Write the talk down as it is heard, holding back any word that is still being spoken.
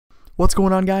What's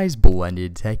going on, guys?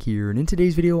 Blended Tech here, and in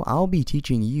today's video I'll be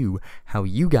teaching you how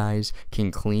you guys can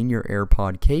clean your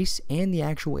AirPod case and the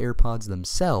actual AirPods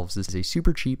themselves. This is a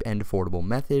super cheap and affordable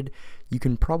method. You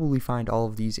can probably find all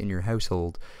of these in your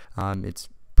household. It's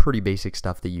pretty basic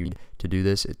stuff that you need to do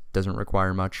this. It doesn't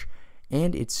require much,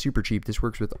 and it's super cheap. This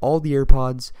works with all the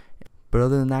AirPods. But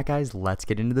other than that, guys, let's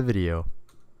get into the video.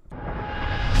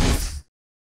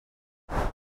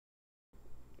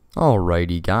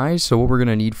 Alrighty, guys, so what we're going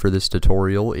to need for this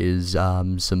tutorial is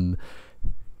some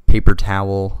paper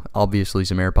towel, obviously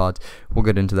some AirPods. We'll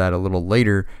get into that a little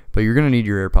later, but you're going to need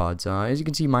your AirPods. As you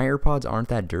can see, my AirPods aren't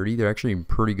that dirty. They're actually in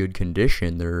pretty good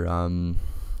condition. They're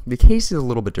the case is a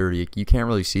little bit dirty. You can't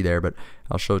really see there, but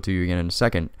I'll show it to you again in a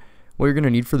second. What you're going to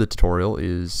need for the tutorial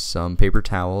is some paper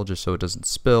towel, just so it doesn't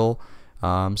spill,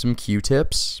 some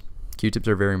Q-tips. Q-tips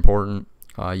are very important.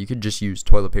 You could just use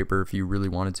toilet paper if you really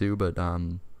wanted to, but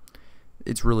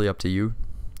it's really up to you.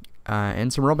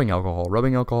 And some rubbing alcohol.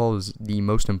 Rubbing alcohol is the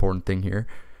most important thing here.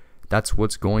 That's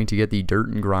what's going to get the dirt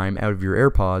and grime out of your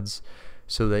AirPods,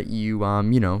 so that you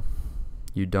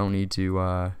you don't need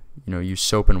to use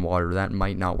soap and water. That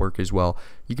might not work as well.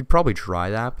 You could probably try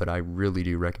that, but I really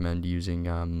do recommend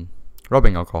using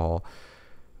rubbing alcohol.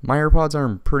 My AirPods are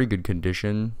in pretty good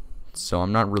condition, so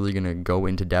I'm not really gonna go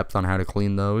into depth on how to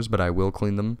clean those, but I will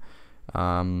clean them.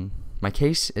 My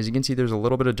case, as you can see, there's a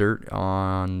little bit of dirt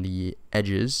on the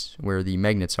edges where the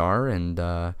magnets are, and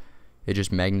it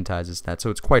just magnetizes that, so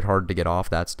it's quite hard to get off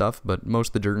that stuff, but most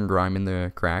of the dirt and grime in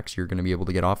the cracks you're going to be able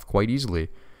to get off quite easily.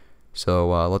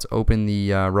 So let's open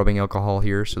the rubbing alcohol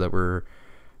here so that we're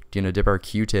going to dip our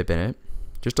Q-tip in it.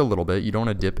 Just a little bit. You don't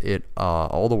want to dip it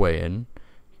all the way in.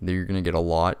 You're going to get a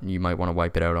lot. You might want to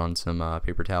wipe it out on some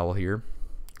paper towel here,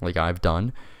 like I've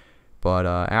done. But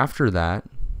after that,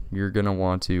 you're going to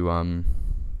want to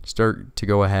start to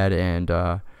go ahead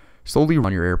and slowly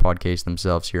run your AirPod case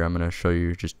themselves here. I'm going to show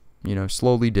you, just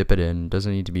slowly dip it in.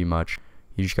 Doesn't need to be much.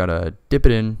 You just got to dip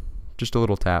it in, just a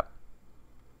little tap.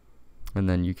 And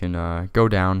then you can go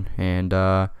down, and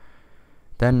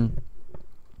then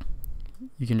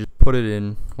you can just put it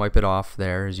in, wipe it off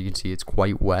there. As you can see, it's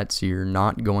quite wet, so you're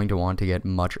not going to want to get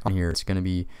much on here. It's going to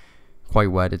be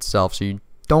quite wet itself, so you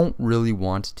don't really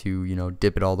want to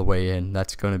dip it all the way in.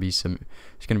 That's going to be some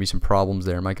problems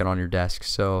there. It might get on your desk.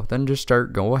 So then just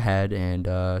go ahead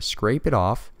and scrape it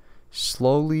off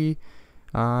slowly.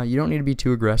 You don't need to be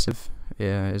too aggressive,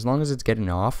 as long as it's getting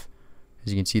off.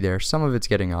 As you can see there, some of it's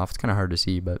getting off. It's kind of hard to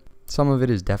see, but some of it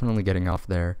is definitely getting off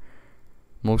there.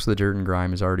 Most of the dirt and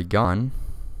grime is already gone.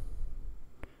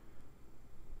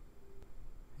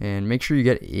 And make sure you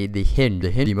get the hinge. The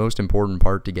hinge is the most important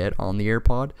part to get on the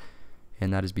AirPod,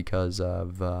 and that is because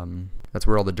of that's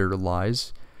where all the dirt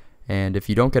lies. And if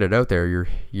you don't get it out there,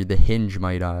 the hinge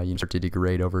might start to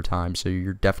degrade over time. So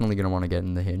you're definitely going to want to get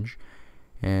in the hinge,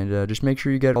 and just make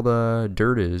sure you get all the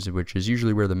dirt which is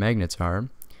usually where the magnets are.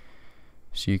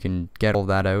 So you can get all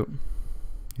that out,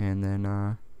 and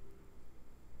then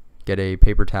get a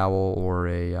paper towel or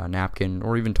a napkin,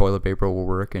 or even toilet paper will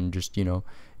work, and just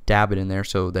dab it in there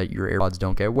so that your AirPods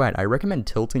don't get wet. I recommend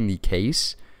tilting the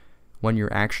case when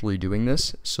you're actually doing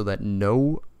this, so that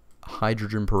no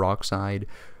hydrogen peroxide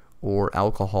or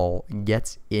alcohol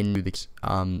gets into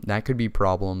the that could be a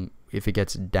problem if it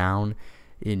gets down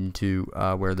into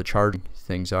where the charging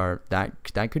things are.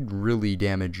 That could really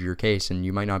damage your case, and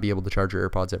you might not be able to charge your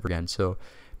AirPods ever again. So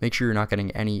make sure you're not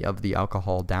getting any of the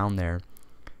alcohol down there.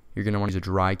 You're going to want to use a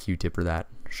dry Q-tip for that.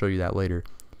 I'll show you that later.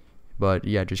 But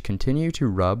yeah, just continue to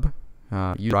rub,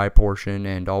 use the dry portion,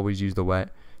 and always use the wet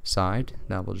side.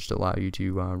 That will just allow you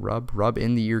to rub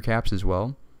in the ear caps as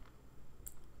well,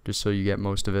 just so you get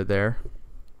most of it there.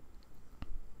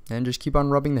 And just keep on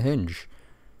rubbing the hinge.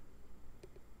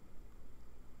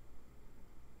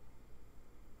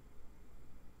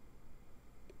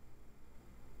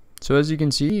 So as you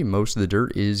can see, most of the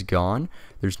dirt is gone.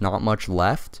 There's not much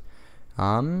left.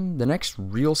 The next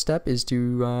real step is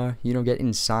to get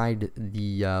inside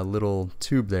the little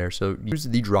tube there. So use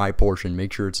the dry portion.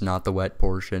 Make sure it's not the wet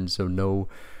portion, so no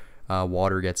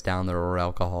water gets down there or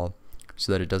alcohol,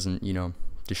 so that it doesn't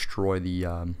destroy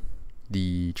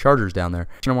the chargers down there.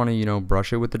 You're gonna want to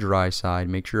brush it with the dry side.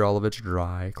 Make sure all of it's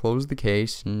dry. Close the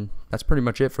case, and that's pretty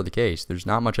much it for the case. There's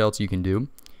not much else you can do.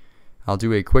 I'll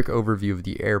do a quick overview of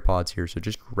the AirPods here. So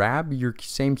just grab your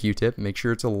same Q-tip, make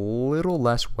sure it's a little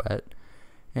less wet,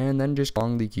 and then just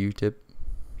along the Q-tip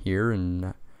here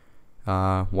and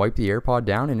wipe the AirPod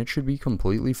down, and it should be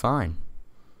completely fine.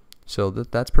 So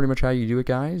that's pretty much how you do it,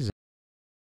 guys.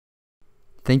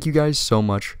 Thank you guys so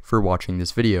much for watching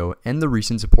this video and the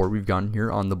recent support we've gotten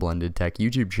here on the Blended Tech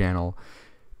YouTube channel.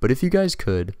 But if you guys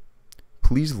could,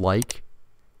 please like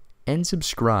and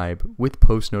subscribe with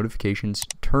post notifications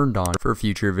turned on for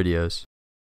future videos.